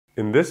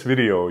In this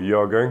video, you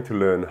are going to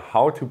learn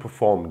how to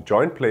perform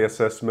joint play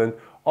assessment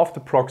of the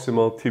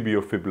proximal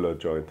tibiofibular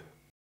joint.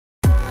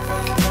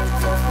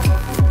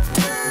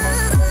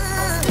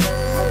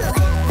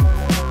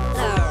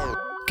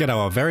 Get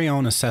our very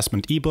own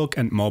assessment ebook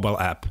and mobile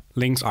app.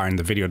 Links are in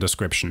the video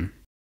description.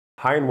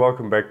 Hi and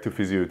welcome back to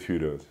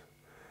Physiotutors.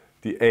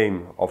 The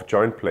aim of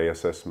joint play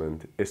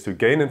assessment is to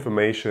gain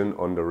information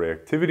on the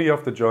reactivity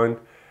of the joint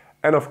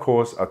and of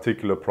course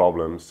articular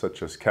problems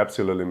such as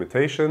capsular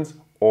limitations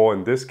or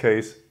in this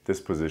case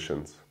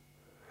dispositions.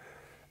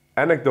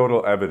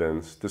 Anecdotal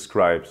evidence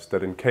describes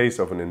that in case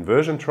of an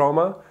inversion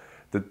trauma,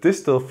 the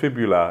distal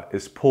fibula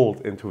is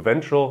pulled into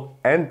ventral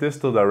and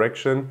distal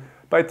direction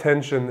by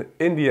tension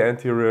in the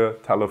anterior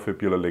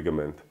talofibular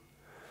ligament.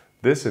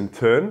 This in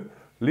turn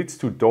leads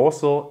to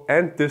dorsal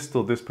and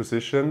distal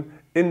disposition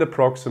in the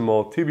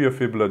proximal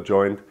tibiofibular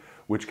joint,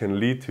 which can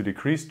lead to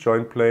decreased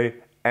joint play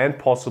and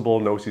possible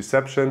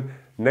nociception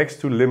next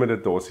to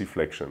limited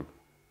dorsiflexion.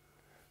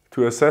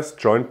 To assess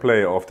joint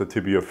play of the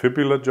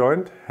tibiofibular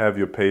joint, have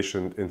your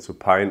patient in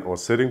supine or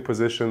sitting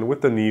position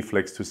with the knee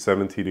flexed to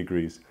 70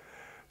 degrees.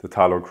 The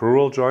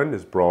talocrural joint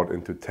is brought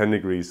into 10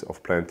 degrees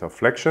of plantar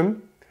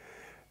flexion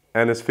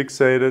and is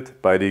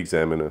fixated by the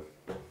examiner.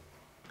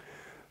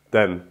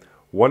 Then,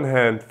 one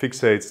hand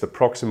fixates the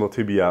proximal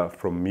tibia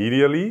from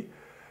medially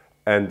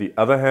and the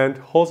other hand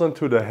holds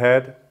onto the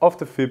head of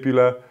the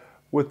fibula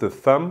with the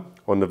thumb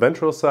on the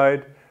ventral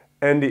side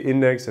and the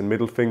index and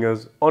middle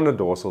fingers on the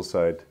dorsal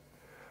side.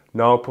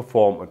 Now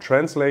perform a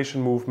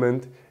translation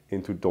movement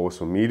into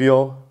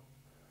dorsomedial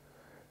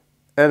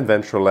and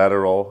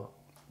ventrolateral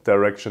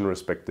direction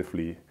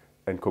respectively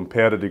and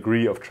compare the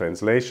degree of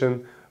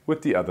translation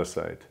with the other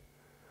side.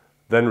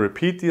 Then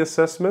repeat the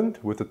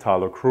assessment with the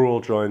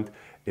talocrural joint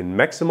in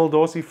maximal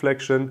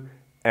dorsiflexion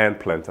and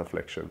plantar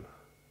flexion.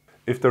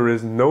 If there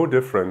is no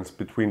difference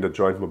between the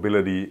joint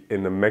mobility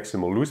in the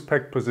maximal loose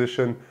pack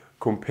position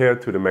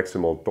compared to the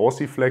maximal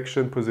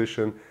dorsiflexion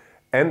position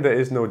and there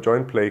is no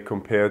joint play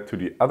compared to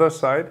the other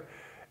side,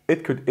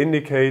 it could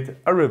indicate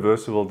a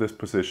reversible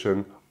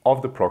disposition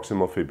of the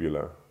proximal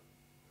fibula.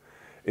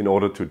 In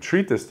order to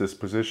treat this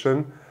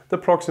disposition, the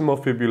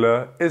proximal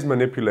fibula is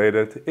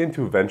manipulated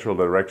into ventral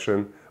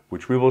direction,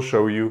 which we will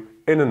show you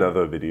in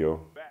another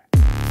video.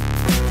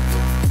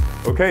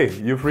 Okay,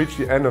 you've reached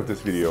the end of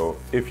this video.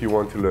 If you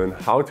want to learn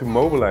how to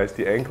mobilize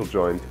the ankle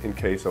joint in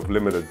case of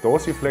limited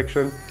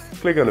dorsiflexion,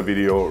 click on the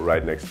video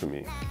right next to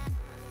me.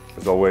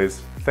 As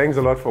always, thanks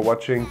a lot for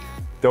watching.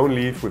 Don't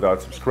leave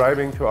without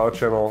subscribing to our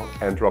channel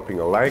and dropping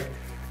a like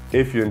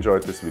if you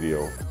enjoyed this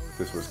video.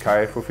 This was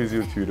Kai for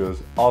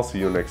Physiotutors. I'll see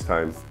you next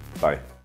time. Bye.